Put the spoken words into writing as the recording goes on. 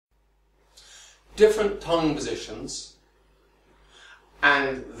different tongue positions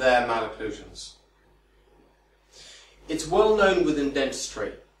and their malocclusions. It's well known within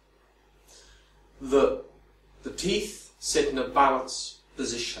dentistry that the teeth sit in a balanced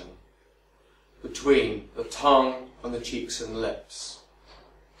position between the tongue and the cheeks and lips,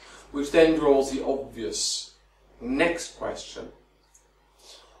 which then draws the obvious next question: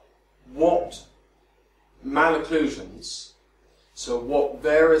 what malocclusions, so what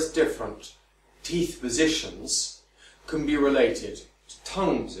various different teeth positions can be related to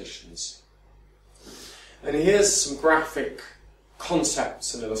tongue positions? And here's some graphic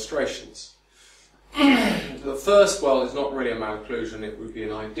concepts and illustrations. The first, well, is not really a malocclusion, it would be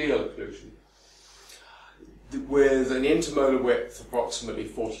an ideal occlusion, with an intermolar width approximately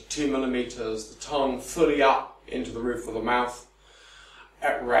 42 millimeters, the tongue fully up into the roof of the mouth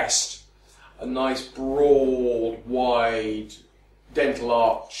at rest, a nice broad, wide dental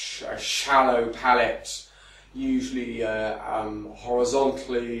arch, a shallow palate, usually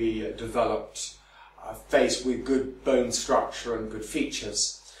horizontally developed face with good bone structure and good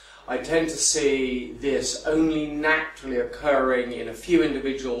features. I tend to see this only naturally occurring in a few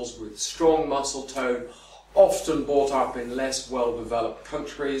individuals with strong muscle tone, often brought up in less well-developed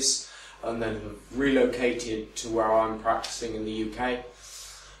countries and then have relocated to where I'm practicing in the UK.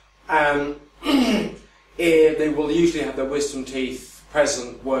 They will usually have their wisdom teeth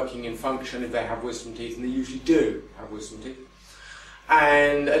present, working in function if they have wisdom teeth, and they usually do have wisdom teeth.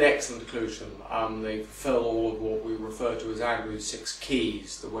 And an excellent occlusion. They fulfill all of what we refer to as Agnews 6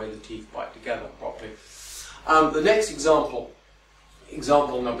 keys, the way the teeth bite together properly. The next example,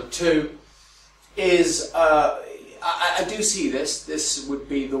 example number 2, is, I do see this. This would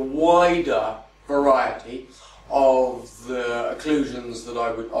be the wider variety of the occlusions that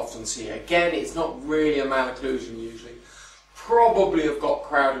I would often see. Again, it's not really a malocclusion usually. Probably have got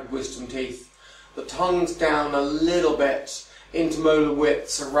crowded wisdom teeth. The tongue's down a little bit. Intermolar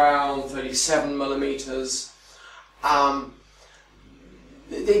widths around 37 millimeters.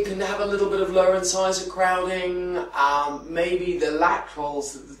 They can have a little bit of lower incisor crowding. Maybe the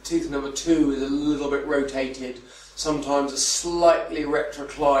laterals, the tooth number 2 is a little bit rotated. Sometimes a slightly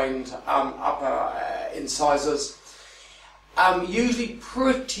retroclined upper incisors. Usually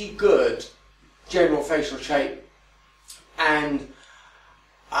pretty good general facial shape, and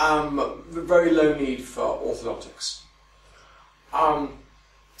very low need for orthodontics.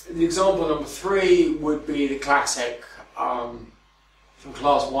 The example number 3 would be the classic from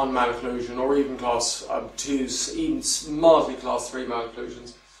class 1 malocclusion, or even class 2's, even mildly class 3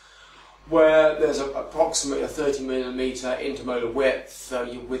 malocclusions, where there's approximately a 30 millimeter intermolar width.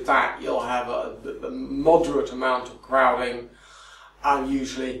 With that, you'll have a moderate amount of crowding,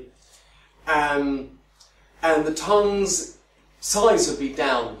 usually, and the tongue's size would be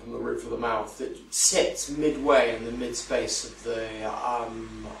down from the roof of the mouth. It sits midway in the mid-space of the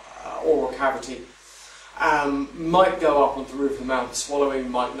oral cavity. Might go up onto the roof of the mouth for swallowing,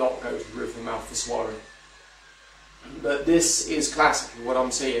 might not go to the roof of the mouth for swallowing. But this is classically what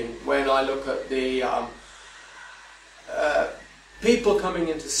I'm seeing when I look at the people coming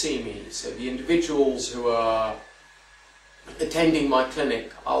in to see me. So the individuals who are attending my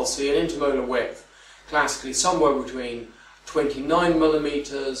clinic, I'll see an intermolar width, classically somewhere between 29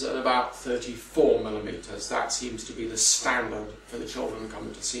 millimeters and about 34 millimeters. That seems to be the standard for the children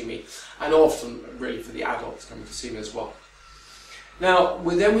coming to see me, and often really for the adults coming to see me as well. Now,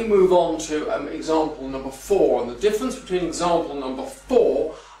 then we move on to example number 4, and the difference between example number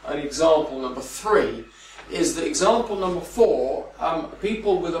 4 and example number 3 is that example number 4,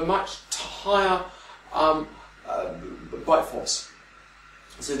 people with a much higher bite force.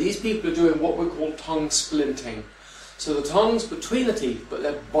 So these people are doing what we call tongue splinting. So the tongue's between the teeth, but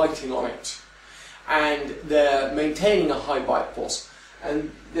they're biting on it, and they're maintaining a high bite force.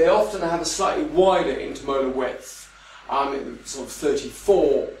 And they often have a slightly wider intermolar width, sort of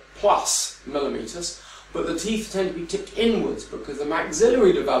 34 plus millimeters, but the teeth tend to be tipped inwards because the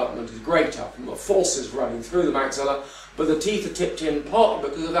maxillary development is greater from the forces running through the maxilla, but the teeth are tipped in partly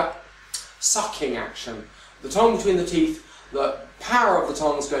because of that sucking action. The tongue between the teeth, the power of the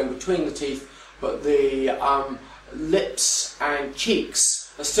tongue is going between the teeth, but the lips and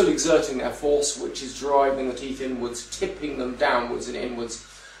cheeks are still exerting their force, which is driving the teeth inwards, tipping them downwards and inwards.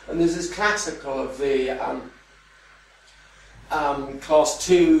 And this is classical of the class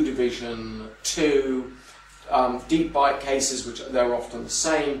 2 division 2 deep bite cases, which they're often the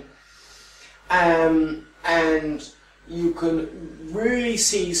same. And you can really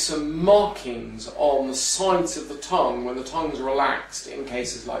see some markings on the sides of the tongue when the tongue's relaxed in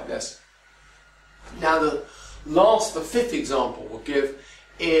cases like this. Now the 5th example we'll give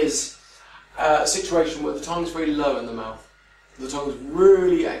is a situation where the tongue's very low in the mouth. The tongue's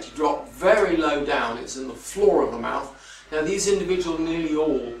really actually dropped very low down. It's in the floor of the mouth. Now these individuals are nearly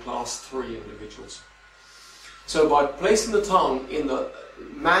all class 3 individuals. So by placing the tongue in the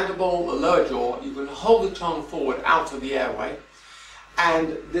mandible, the lower jaw, you can hold the tongue forward out of the airway,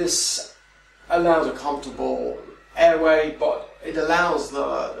 and this allows a comfortable airway, but it allows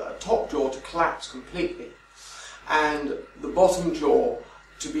the top jaw to collapse completely, and the bottom jaw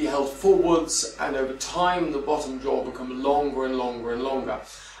to be held forwards, and over time the bottom jaw becomes longer and longer and longer.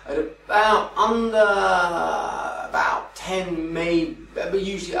 At about 10, maybe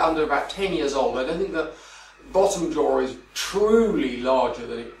usually under about 10 years old, I don't think the bottom jaw is truly larger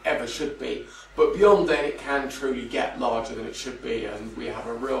than it ever should be, but beyond then it can truly get larger than it should be, and we have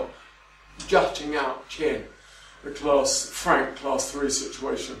a real jutting out chin, a frank class 3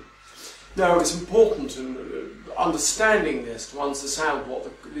 situation. Now it's important in understanding this to understand what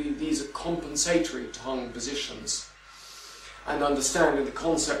these are compensatory tongue positions, and understanding the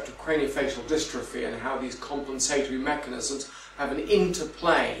concept of craniofacial dystrophy and how these compensatory mechanisms have an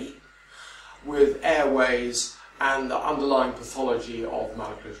interplay with airways and the underlying pathology of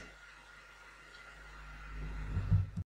malocclusion.